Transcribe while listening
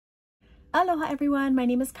Aloha everyone, my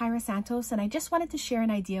name is Kyra Santos and I just wanted to share an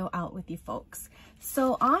idea out with you folks.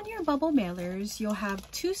 So on your bubble mailers, you'll have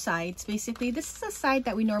two sides. Basically, this is a side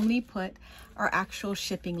that we normally put our actual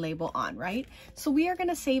shipping label on, right? So we are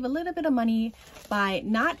gonna save a little bit of money by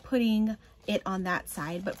not putting it on that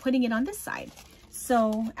side, but putting it on this side.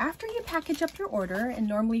 So after you package up your order, and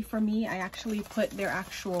normally for me, I actually put their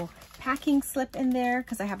actual packing slip in there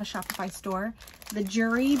because I have a Shopify store, the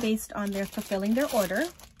jewelry based on their fulfilling their order.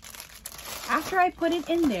 After I put it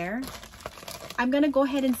in there, I'm gonna go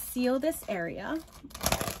ahead and seal this area.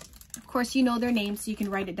 Of course, you know their name, so you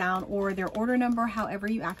can write it down, or their order number,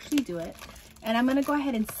 however you actually do it. And I'm gonna go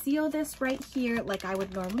ahead and seal this right here like I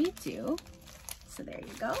would normally do. So there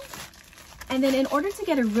you go. And then in order to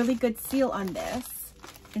get a really good seal on this,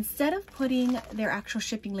 instead of putting their actual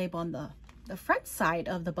shipping label on the front side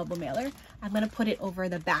of the bubble mailer, I'm going to put it over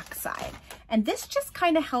the back side. And this just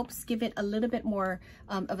kind of helps give it a little bit more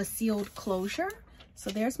of a sealed closure. So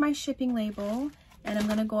there's my shipping label, and I'm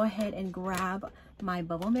going to go ahead and grab my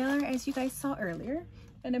bubble mailer as you guys saw earlier.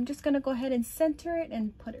 And I'm just going to go ahead and center it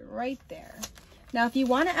and put it right there. Now, if you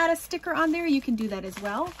want to add a sticker on there, you can do that as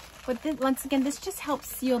well. But then, once again, this just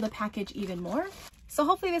helps seal the package even more. So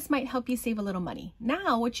hopefully this might help you save a little money.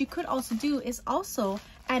 Now, what you could also do is also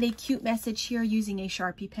add a cute message here using a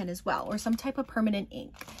Sharpie pen as well, or some type of permanent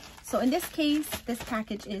ink. So in this case, this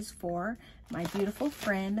package is for my beautiful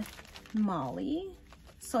friend, Molly.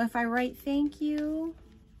 So if I write, "Thank you,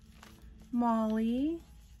 Molly,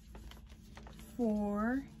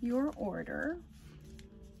 for your order,"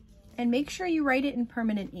 and make sure you write it in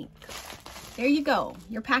permanent ink. There you go.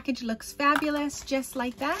 Your package looks fabulous, just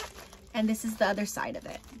like that. And this is the other side of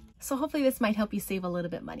it. So hopefully this might help you save a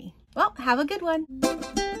little bit money. Well, have a good one.